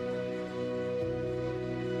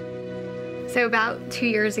 So about 2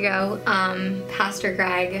 years ago, Pastor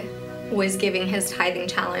Greg was giving his tithing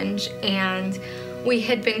challenge, and we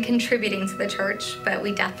had been contributing to the church, but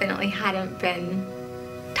we definitely hadn't been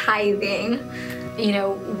tithing. You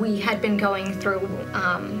know, we had been going through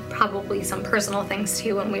probably some personal things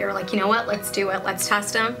too, and we were like, you know what, let's do it. Let's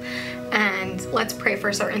test him, and let's pray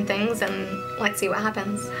for certain things, and let's see what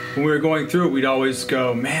happens. When we were going through it, we'd always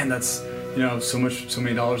go, man, that's, you know, so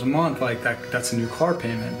many dollars a month. Like that's a new car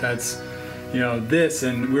payment. That's, you know, this.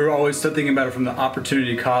 And we were always still thinking about it from the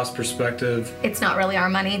opportunity cost perspective. It's not really our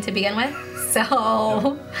money to begin with,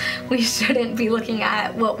 so we shouldn't be looking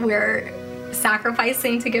at what we're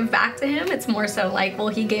sacrificing to give back to him. It's more so like, well,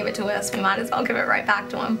 he gave it to us, we might as well give it right back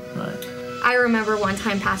to him. Right. I remember one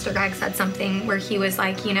time Pastor Greg said something where he was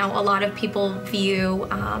like, you know, a lot of people view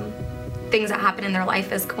things that happen in their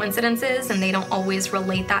life as coincidences, and they don't always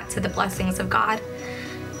relate that to the blessings of God.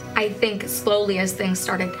 I think slowly as things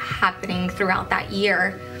started happening throughout that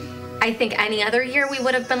year, I think any other year we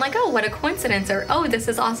would have been like, oh, what a coincidence, or oh, this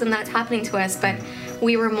is awesome that's happening to us. But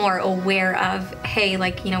we were more aware of, hey,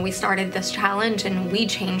 like, you know, we started this challenge and we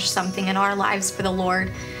changed something in our lives for the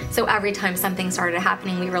Lord. So every time something started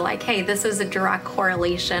happening, we were like, hey, this is a direct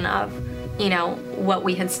correlation of, you know, what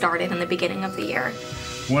we had started in the beginning of the year.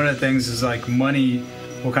 One of the things is like money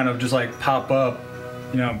will kind of just like pop up,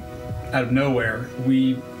 you know, out of nowhere.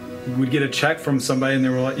 We would get a check from somebody and they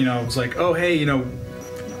were like, you know, it was like, oh, hey, you know,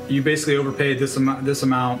 you basically overpaid this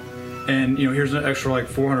amount, and you know, here's an extra like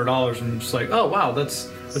 $400, and I'm just like, oh wow, that's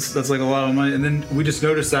like a lot of money. And then we just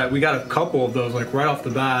noticed that we got a couple of those like right off the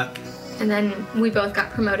bat. And then we both got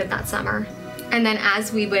promoted that summer. And then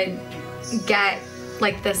as we would get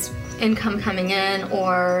like this income coming in,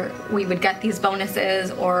 or we would get these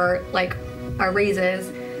bonuses or like our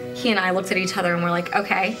raises, he and I looked at each other and we're like,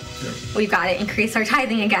 okay, we've got to increase our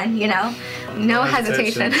tithing again, you know? No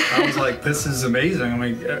hesitation. I was like, this is amazing. I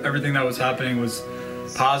mean, everything that was happening was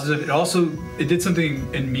positive. It did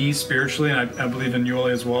something in me spiritually, and I believe in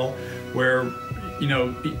Yuli as well, where, you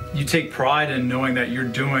know, you take pride in knowing that you're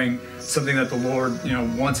doing something that the Lord, you know,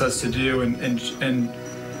 wants us to do, and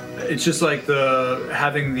it's just like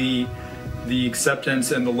having the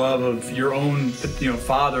acceptance and the love of your own, you know,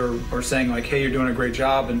 father, or saying like, hey, you're doing a great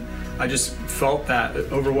job. And I just felt that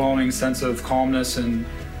overwhelming sense of calmness and,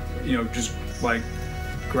 you know, just like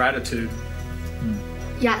gratitude.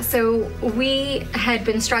 Yeah, so we had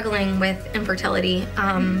been struggling with infertility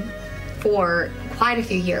for quite a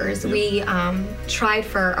few years. We tried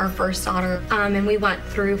for our first daughter, and we went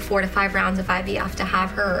through 4 to 5 rounds of IVF to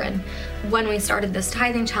have her. And when we started this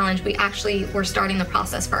tithing challenge, we actually were starting the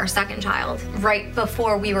process for our second child. Right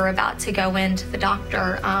before we were about to go into the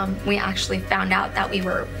doctor, we actually found out that we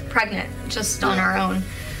were pregnant just on our own.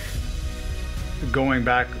 Going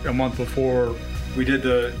back a month before, we did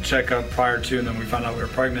the checkup prior to, and then we found out we were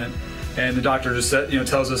pregnant. And the doctor just said, you know,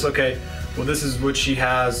 tells us, okay, well, this is what she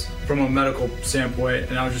has from a medical standpoint.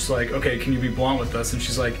 And I was just like, okay, can you be blunt with us? And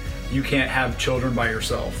she's like, you can't have children by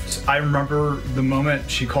yourself. I remember the moment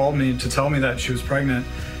she called me to tell me that she was pregnant,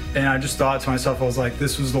 and I just thought to myself, I was like,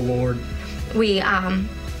 this was the Lord. We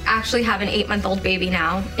actually have an 8-month-old baby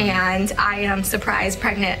now, and I am surprise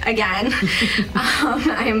pregnant again.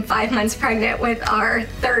 I am 5 months pregnant with our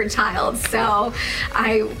third child. So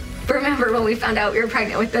I remember when we found out we were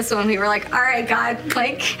pregnant with this one, we were like, all right, God,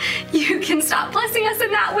 like, you can stop blessing us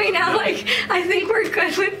in that way now. Like, I think we're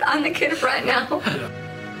good on the kid front now.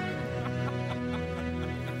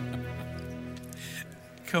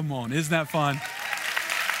 Come on, isn't that fun?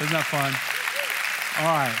 Isn't that fun?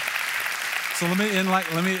 All right. So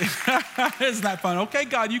isn't that fun? Okay,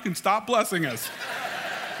 God, you can stop blessing us.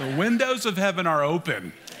 The windows of heaven are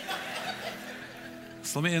open.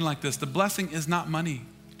 So let me end like this. The blessing is not money.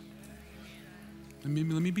 Let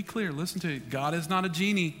me be clear. Listen to it. God is not a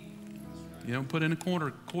genie. You don't put in a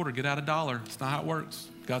quarter, get out $1. It's not how it works.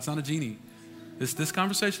 God's not a genie. This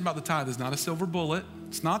conversation about the tithe is not a silver bullet.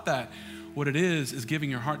 It's not that. What it is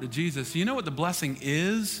giving your heart to Jesus. You know what the blessing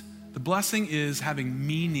is? The blessing is having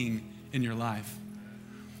meaning in your life,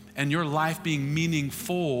 and your life being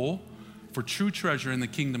meaningful for true treasure in the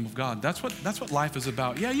kingdom of God. That's what life is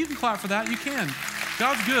about. Yeah, you can clap for that. You can.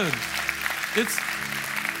 God's good.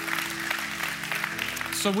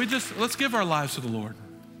 Let's give our lives to the Lord.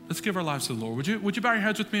 Let's give our lives to the Lord. Would you bow your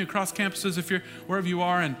heads with me across campuses if you're wherever you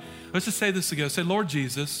are, and let's just say this together. Say, Lord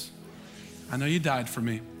Jesus, I know you died for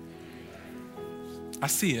me. I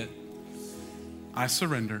see it. I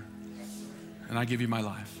surrender, and I give you my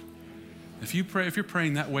life. If you're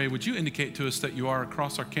praying that way, would you indicate to us that you are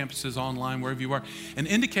across our campuses, online, wherever you are, and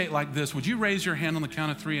indicate like this? Would you raise your hand on the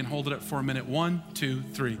count of 3 and hold it up for a minute? 1, 2,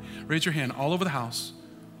 3. Raise your hand all over the house.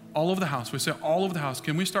 All over the house. We say all over the house.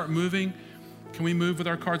 Can we start moving? Can we move with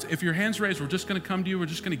our cards? If your hand's raised, we're just going to come to you. We're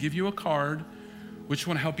just going to give you a card. We just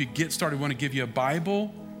want to help you get started. We want to give you a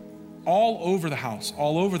Bible. all over the house,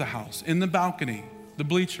 in the balcony, the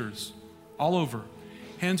bleachers, all over.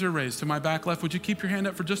 Hands are raised. To my back left, would you keep your hand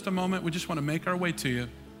up for just a moment? We just want to make our way to you,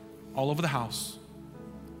 all over the house.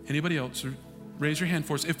 Anybody else? Raise your hand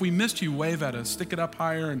for us. If we missed you, wave at us. Stick it up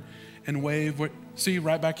higher and wave. See,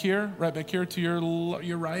 right back here to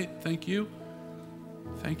your right. Thank you.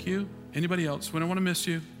 Thank you. Anybody else? We don't want to miss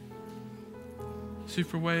you.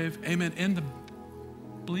 Super wave. Amen. In the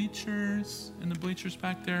bleachers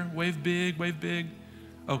back there. Wave big, wave big.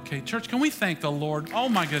 Okay, church, can we thank the Lord? Oh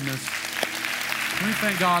my goodness. Can we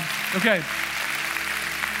thank God? Okay.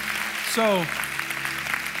 So,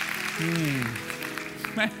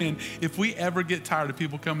 man, if we ever get tired of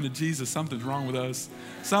people coming to Jesus, something's wrong with us.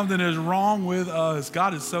 Something is wrong with us.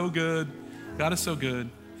 God is so good. God is so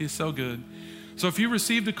good. He's so good. So if you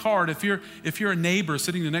received a card, if you're a neighbor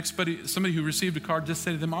sitting next to somebody who received a card, just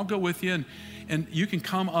say to them, I'll go with you, and you can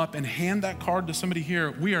come up and hand that card to somebody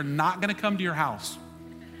here. We are not going to come to your house.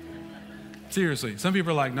 Seriously. Some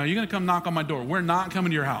people are like, no, you're going to come knock on my door. We're not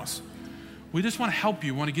coming to your house. We just want to help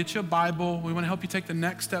you. We want to get you a Bible. We want to help you take the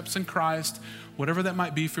next steps in Christ, whatever that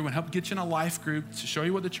might be for you. We want to help get you in a life group to show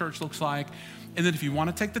you what the church looks like. And then if you want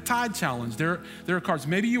to take the Tithe Challenge, there are cards.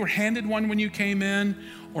 Maybe you were handed one when you came in,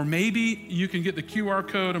 or maybe you can get the QR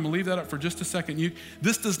code. I'm going to leave that up for just a second.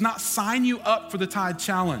 This does not sign you up for the Tithe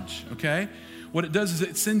Challenge, okay? What it does is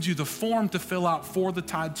it sends you the form to fill out for the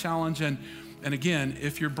Tithe Challenge. And again,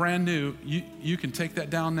 if you're brand new, you can take that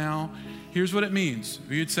down now. Here's what it means.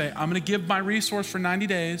 You'd say, I'm going to give my resource for 90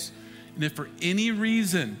 days. And if for any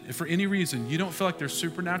reason you don't feel like there's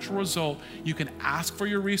supernatural result, you can ask for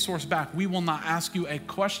your resource back. We will not ask you a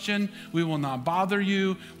question. We will not bother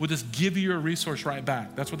you. We'll just give you your resource right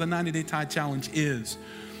back. That's what the 90-day Tithe Challenge is.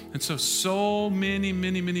 And so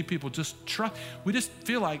many people just trust. We just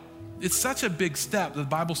feel like it's such a big step. The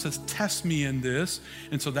Bible says, test me in this.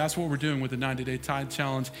 And so that's what we're doing with the 90-day Tithe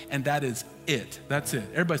Challenge. And that is it. That's it.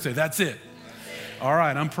 Everybody say, that's it. All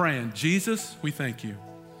right, I'm praying. Jesus, we thank you.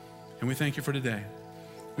 And we thank you for today.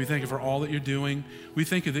 We thank you for all that you're doing. We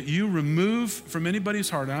thank you that you remove from anybody's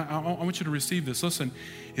heart. I want you to receive this. Listen,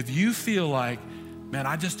 if you feel like, man,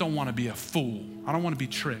 I just don't want to be a fool. I don't want to be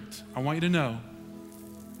tricked. I want you to know.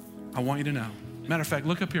 Matter of fact,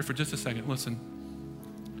 look up here for just a second. Listen.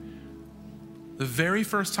 The very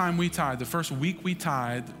first time we tithed, the first week we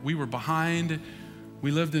tithed, we were behind. We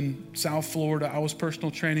lived in South Florida. I was personal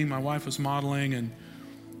training. My wife was modeling.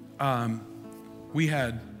 And we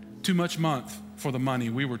had too much month for the money.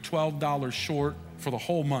 We were $12 short for the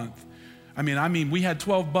whole month. I mean, we had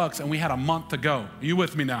 $12 and we had a month to go. Are you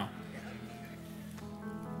with me now?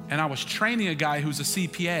 And I was training a guy who's a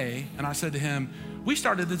CPA, and I said to him, we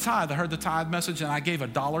started the tithe. I heard the tithe message, and I gave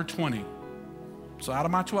 $1.20. So out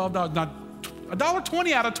of my $12, not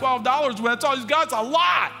 $1.20 out of $12, that's all he's got. It's a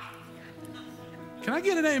lot. Can I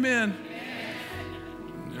get an amen?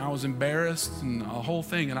 I was embarrassed and a whole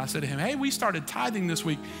thing. And I said to him, hey, we started tithing this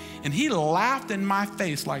week. And he laughed in my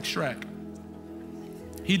face like Shrek.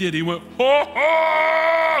 He did. He went, ho,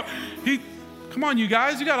 ho! Come on, you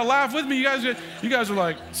guys. You got to laugh with me. You guys are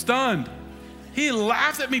like stunned. He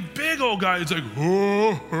laughed at me, big old guy. It's like,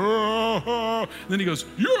 ho, ho, ho. And then he goes,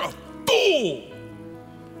 you're a fool.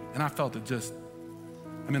 And I felt it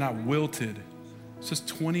I wilted. It's just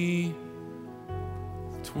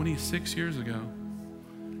 26 years ago.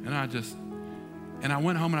 And I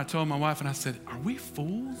went home and I told my wife and I said, are we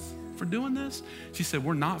fools for doing this? She said,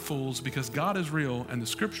 we're not fools because God is real and the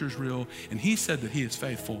scripture is real. And he said that he is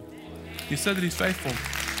faithful. He said that he's faithful.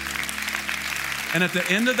 And at the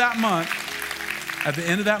end of that month,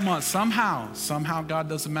 somehow God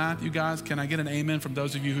does the math. You guys, can I get an amen from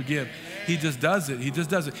those of you who give? He just does it.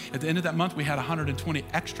 At the end of that month, we had $120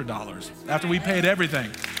 extra after we paid everything.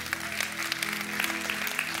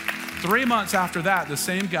 3 months after that, the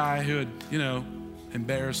same guy who had,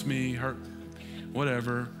 embarrassed me, hurt,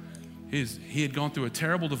 whatever, he had gone through a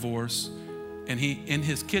terrible divorce, and in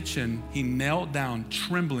his kitchen, he knelt down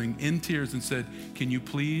trembling in tears and said, can you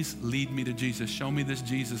please lead me to Jesus? Show me this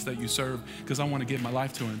Jesus that you serve, because I want to give my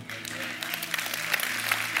life to him.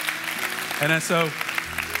 And so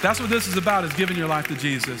that's what this is about, is giving your life to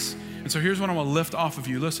Jesus. And so here's what I want to lift off of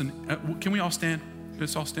you. Listen, can we all stand?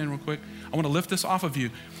 Let's all stand real quick. I want to lift this off of you.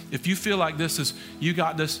 If you feel like you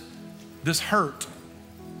got this hurt,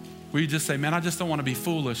 where you just say, man, I just don't want to be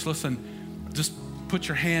foolish. Listen, just put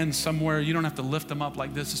your hands somewhere. You don't have to lift them up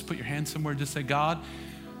like this. Just put your hands somewhere. Just say, God,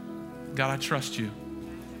 I trust you.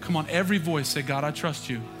 Come on, every voice say, God, I trust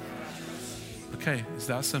you. Okay, it's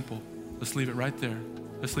that simple. Let's leave it right there.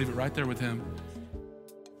 Let's leave it right there with him.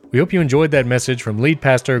 We hope you enjoyed that message from lead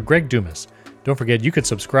pastor Greg Dumas. Don't forget you could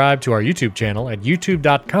subscribe to our YouTube channel at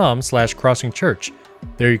youtube.com/crossingchurch.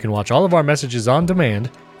 There you can watch all of our messages on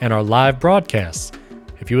demand and our live broadcasts.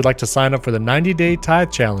 If you would like to sign up for the 90-day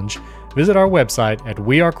Tithe Challenge, visit our website at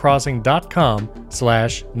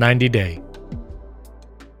wearecrossing.com/90day.